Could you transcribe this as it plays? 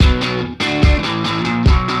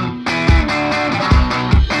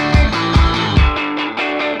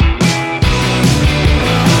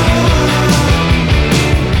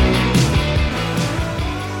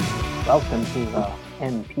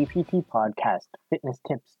10 PPT podcast, fitness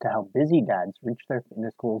tips to help busy dads reach their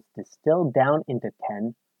fitness goals distilled down into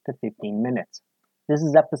 10 to 15 minutes. This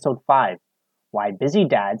is episode 5, why busy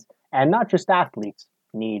dads, and not just athletes,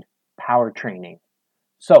 need power training.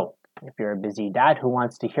 So, if you're a busy dad who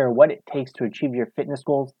wants to hear what it takes to achieve your fitness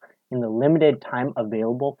goals in the limited time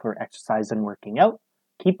available for exercise and working out,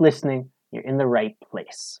 keep listening, you're in the right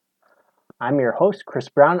place. I'm your host, Chris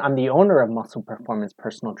Brown. I'm the owner of Muscle Performance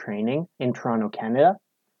Personal Training in Toronto, Canada.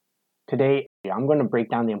 Today, I'm going to break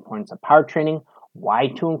down the importance of power training, why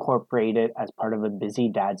to incorporate it as part of a busy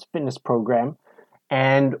dad's fitness program,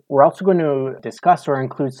 and we're also going to discuss or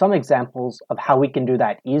include some examples of how we can do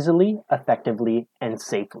that easily, effectively, and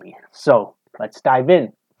safely. So, let's dive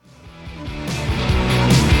in.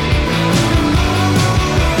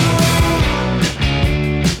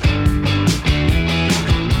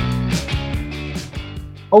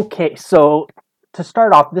 Okay, so to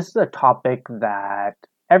start off, this is a topic that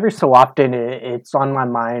every so often it's on my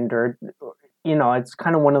mind, or, it's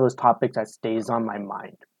kind of one of those topics that stays on my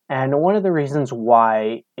mind. And one of the reasons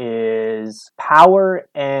why is power,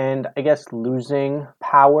 and I guess losing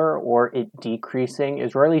power or it decreasing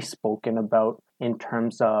is rarely spoken about in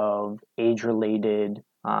terms of age-related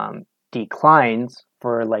declines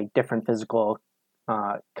for like different physical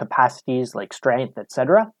capacities like strength,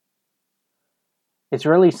 etc. It's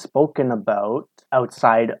really spoken about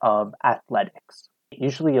outside of athletics.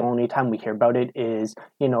 Usually the only time we hear about it is,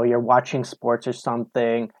 you're watching sports or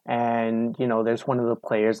something and, there's one of the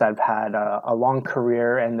players that have had a long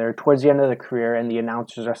career and they're towards the end of the career and the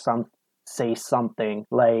announcers say something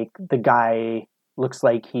like the guy looks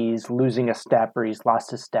like he's losing a step or he's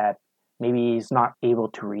lost a step. Maybe he's not able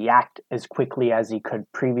to react as quickly as he could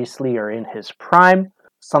previously or in his prime,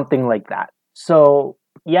 something like that. So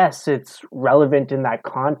yes, it's relevant in that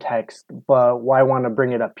context, but why I want to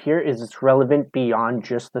bring it up here is it's relevant beyond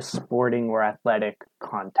just the sporting or athletic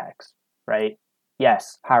context, right?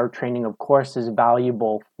 Yes, power training, of course, is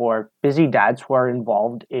valuable for busy dads who are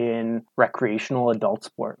involved in recreational adult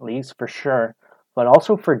sport leagues, for sure, but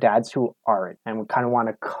also for dads who aren't. And we kind of want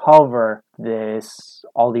to cover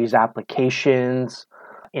all these applications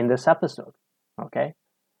in this episode, okay?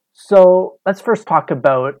 So let's first talk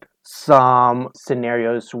about some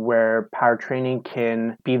scenarios where power training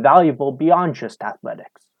can be valuable beyond just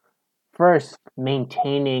athletics. First,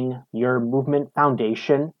 maintaining your movement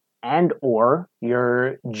foundation and or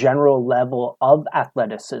your general level of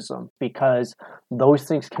athleticism, because those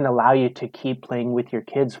things can allow you to keep playing with your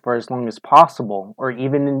kids for as long as possible, or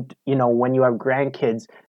even when you have grandkids.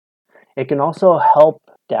 It can also help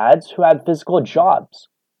dads who have physical jobs.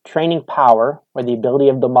 Training power, or the ability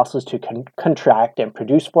of the muscles to contract and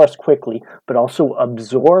produce force quickly, but also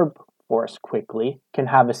absorb force quickly, can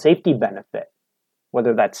have a safety benefit,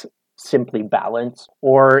 whether that's simply balance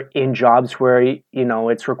or in jobs where,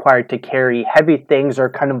 it's required to carry heavy things or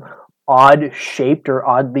kind of odd-shaped or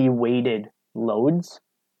oddly weighted loads.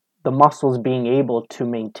 The muscles being able to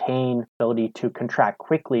maintain ability to contract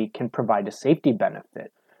quickly can provide a safety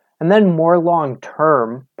benefit. And then more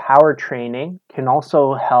long-term, power training can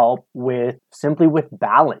also help with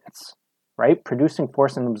balance, right? Producing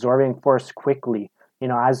force and absorbing force quickly.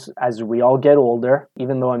 As we all get older,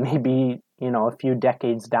 even though it may be, a few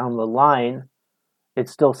decades down the line,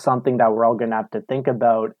 it's still something that we're all going to have to think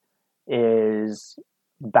about is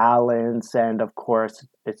balance. And of course,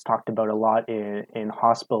 it's talked about a lot in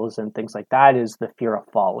hospitals and things like that, is the fear of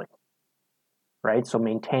falling. Right? So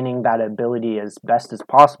maintaining that ability as best as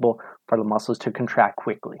possible for the muscles to contract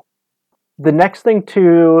quickly. The next thing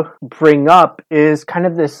to bring up is kind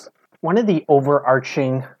of one of the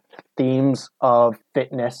overarching themes of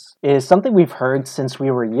fitness is something we've heard since we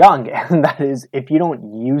were young, and that is if you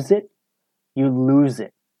don't use it, you lose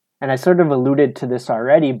it. And I sort of alluded to this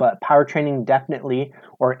already, but power training definitely,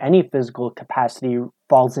 or any physical capacity,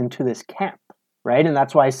 falls into this camp, right? And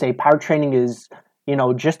that's why I say power training is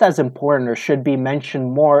just as important or should be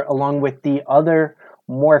mentioned more along with the other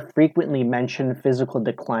more frequently mentioned physical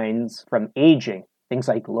declines from aging. Things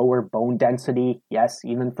like lower bone density, yes,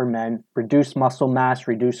 even for men, reduced muscle mass,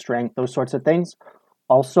 reduced strength, those sorts of things.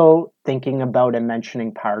 Also thinking about and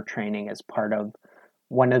mentioning power training as part of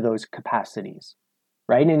one of those capacities,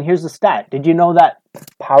 right? And here's the stat. Did you know that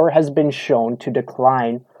power has been shown to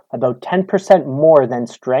decline about 10% more than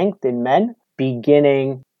strength in men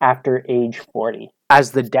beginning after age 40?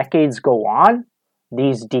 As the decades go on,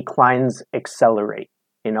 these declines accelerate.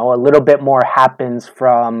 A little bit more happens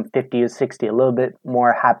from 50 to 60, a little bit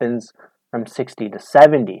more happens from 60 to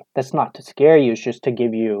 70. That's not to scare you, it's just to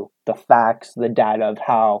give you the facts, the data of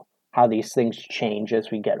how these things change as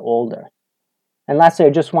we get older. And lastly,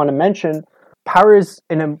 I just want to mention Power is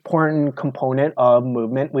an important component of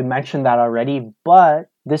movement. We mentioned that already, but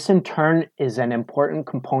this in turn is an important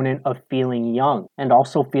component of feeling young and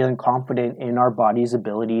also feeling confident in our body's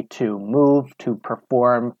ability to move, to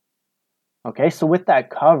perform. Okay, so with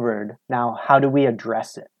that covered, now how do we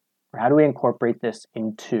address it? Or how do we incorporate this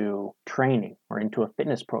into training or into a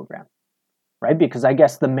fitness program? Right? Because I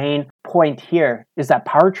guess the main point here is that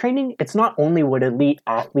power training, it's not only what elite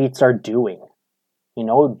athletes are doing,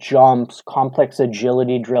 jumps, complex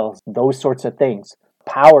agility drills, those sorts of things.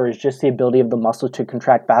 Power is just the ability of the muscle to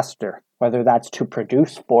contract faster, whether that's to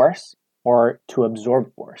produce force or to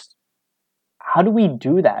absorb force. How do we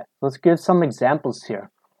do that? Let's give some examples here.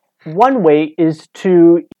 One way is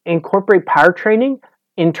to incorporate power training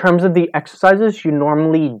in terms of the exercises you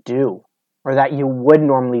normally do or that you would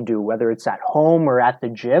normally do, whether it's at home or at the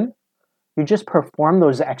gym. You just perform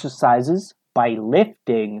those exercises by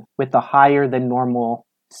lifting with a higher than normal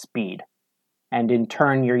speed. And in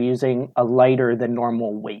turn, you're using a lighter than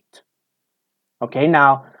normal weight. Okay,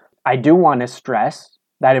 now I do want to stress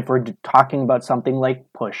that if we're talking about something like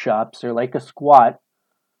push-ups or like a squat,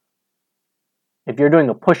 if you're doing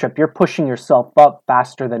a push-up, you're pushing yourself up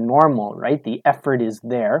faster than normal, right? The effort is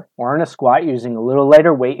there. Or in a squat, you're using a little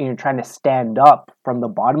lighter weight and you're trying to stand up from the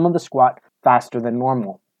bottom of the squat faster than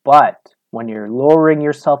normal. But when you're lowering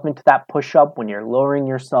yourself into that push-up, when you're lowering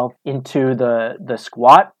yourself into the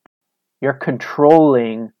squat, you're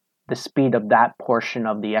controlling the speed of that portion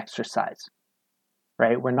of the exercise,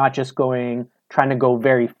 right? We're not just trying to go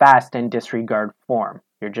very fast and disregard form.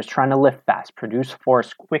 You're just trying to lift fast, produce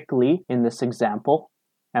force quickly in this example.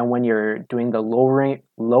 And when you're doing the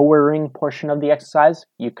lowering portion of the exercise,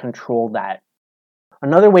 you control that.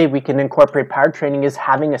 Another way we can incorporate power training is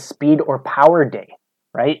having a speed or power day,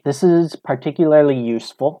 right? This is particularly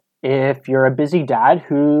useful if you're a busy dad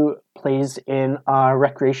who plays in a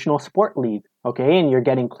recreational sport league, okay, and you're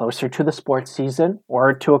getting closer to the sports season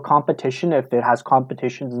or to a competition if it has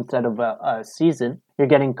competitions instead of a season, you're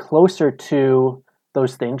getting closer to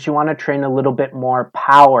those things. You want to train a little bit more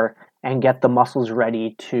power and get the muscles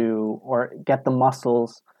ready to, or get the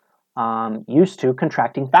muscles used to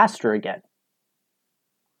contracting faster again.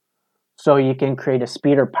 So you can create a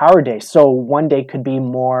speed or power day. So one day could be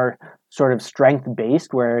more sort of strength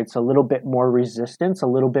based, where it's a little bit more resistance, a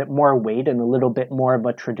little bit more weight, and a little bit more of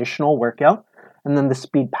a traditional workout. And then the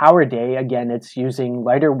speed power day, again, it's using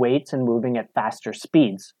lighter weights and moving at faster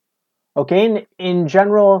speeds. Okay, and in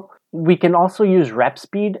general, we can also use rep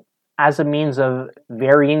speed as a means of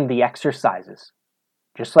varying the exercises.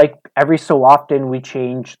 Just like every so often we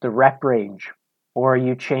change the rep range, or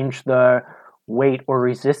you change the weight or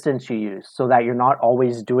resistance you use, so that you're not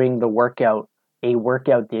always doing the workout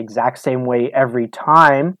the exact same way every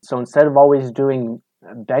time. So instead of always doing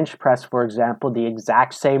bench press, for example, the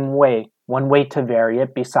exact same way, one way to vary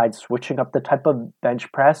it, besides switching up the type of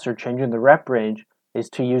bench press or changing the rep range, is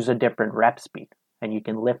to use a different rep speed. And you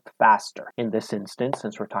can lift faster in this instance,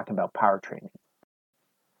 since we're talking about power training.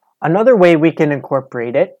 Another way we can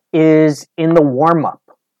incorporate it is in the warm-up.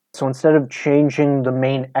 So instead of changing the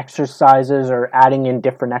main exercises or adding in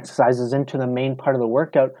different exercises into the main part of the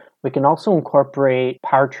workout, we can also incorporate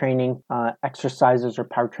power training exercises or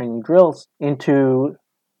power training drills into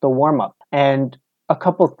the warm-up. And a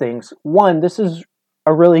couple things. One, this is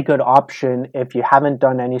a really good option if you haven't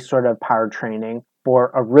done any sort of power training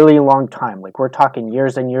for a really long time. Like we're talking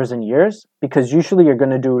years and years and years, because usually you're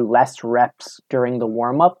going to do less reps during the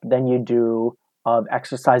warm-up than you do of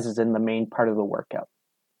exercises in the main part of the workout.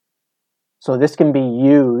 So this can be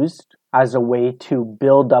used as a way to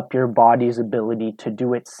build up your body's ability to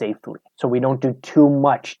do it safely. So we don't do too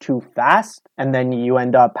much too fast, and then you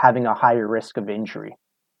end up having a higher risk of injury.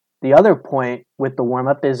 The other point with the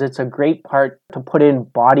warm-up is it's a great part to put in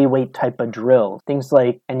body weight type of drills. Things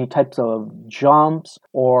like any types of jumps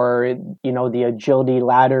or, the agility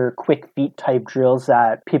ladder, quick feet type drills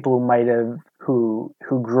that people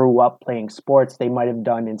who grew up playing sports, they might have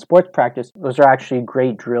done in sports practice. Those are actually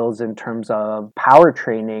great drills in terms of power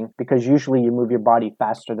training, because usually you move your body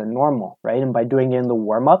faster than normal, right? And by doing it in the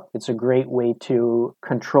warm-up, it's a great way to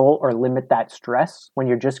control or limit that stress when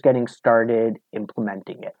you're just getting started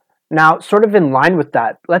implementing it. Now, sort of in line with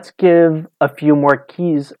that, let's give a few more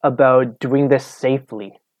keys about doing this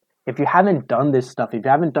safely. If you haven't done this stuff, if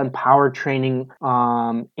you haven't done power training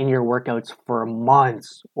in your workouts for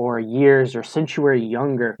months or years or since you were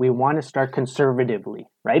younger, we want to start conservatively,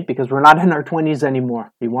 right? Because we're not in our 20s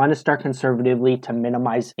anymore. We want to start conservatively to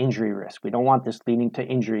minimize injury risk. We don't want this leading to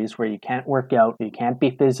injuries where you can't work out, you can't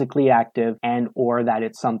be physically active, and or that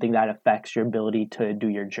it's something that affects your ability to do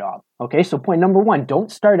your job. Okay, so point number one,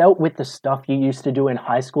 don't start out with the stuff you used to do in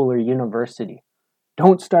high school or university.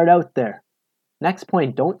 Don't start out there. Next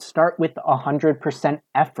point, don't start with 100%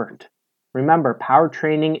 effort. Remember, power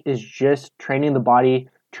training is just training the body,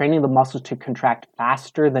 training the muscles to contract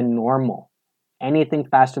faster than normal. Anything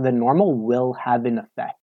faster than normal will have an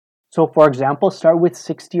effect. So for example, start with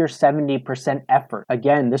 60 or 70% effort.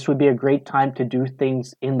 Again, this would be a great time to do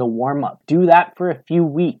things in the warm-up. Do that for a few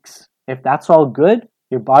weeks. If that's all good,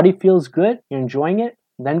 your body feels good, you're enjoying it,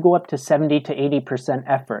 then go up to 70 to 80%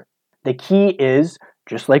 effort. The key is,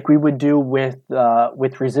 just like we would do with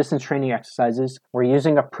resistance training exercises, we're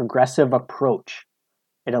using a progressive approach.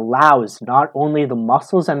 It allows not only the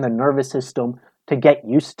muscles and the nervous system to get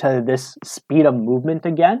used to this speed of movement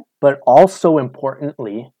again, but also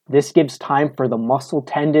importantly, this gives time for the muscle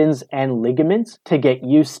tendons and ligaments to get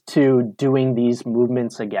used to doing these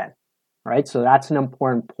movements again, right? So that's an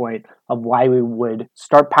important point of why we would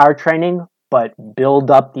start power training, but build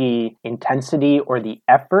up the intensity or the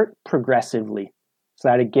effort progressively so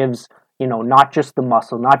that it gives, not just the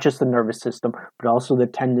muscle, not just the nervous system, but also the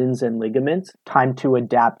tendons and ligaments time to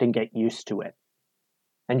adapt and get used to it.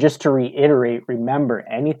 And just to reiterate, remember,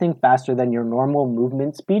 anything faster than your normal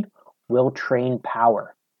movement speed will train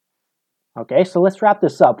power. Okay, so let's wrap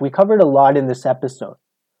this up. We covered a lot in this episode,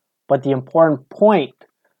 but the important point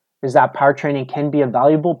is that power training can be a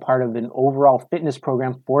valuable part of an overall fitness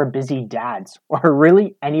program for busy dads, or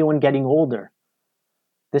really anyone getting older.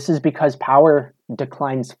 This is because power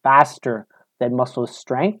declines faster than muscle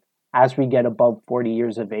strength as we get above 40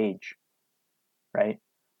 years of age, right?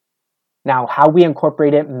 Now, how we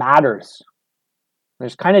incorporate it matters.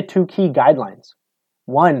 There's kind of two key guidelines.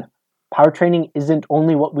 One, power training isn't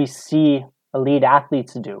only what we see elite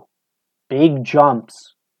athletes do. Big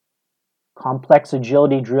jumps, complex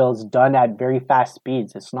agility drills done at very fast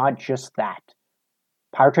speeds. It's not just that.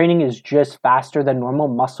 Power training is just faster than normal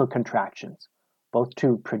muscle contractions, both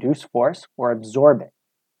to produce force or absorb it.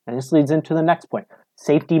 And this leads into the next point.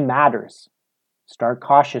 Safety matters. Start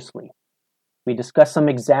cautiously. We discussed some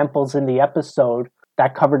examples in the episode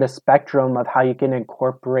that covered a spectrum of how you can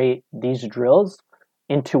incorporate these drills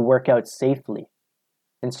into workouts safely.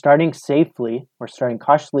 And starting safely or starting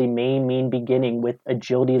cautiously may mean beginning with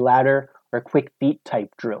agility ladder or quick feet type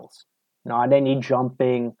drills, not any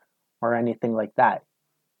jumping or anything like that.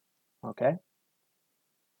 Okay?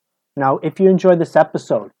 Now, if you enjoyed this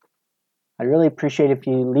episode, I'd really appreciate if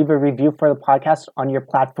you leave a review for the podcast on your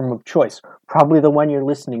platform of choice, probably the one you're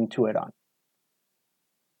listening to it on.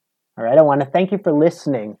 All right, I want to thank you for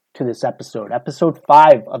listening to this episode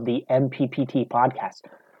 5 of the MPPT podcast.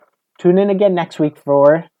 Tune in again next week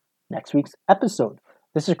for next week's episode.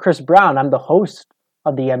 This is Chris Brown. I'm the host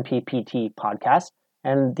of the MPPT podcast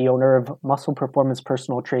and the owner of Muscle Performance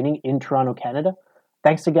Personal Training in Toronto, Canada.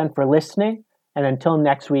 Thanks again for listening, and until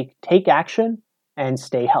next week, take action and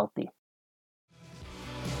stay healthy.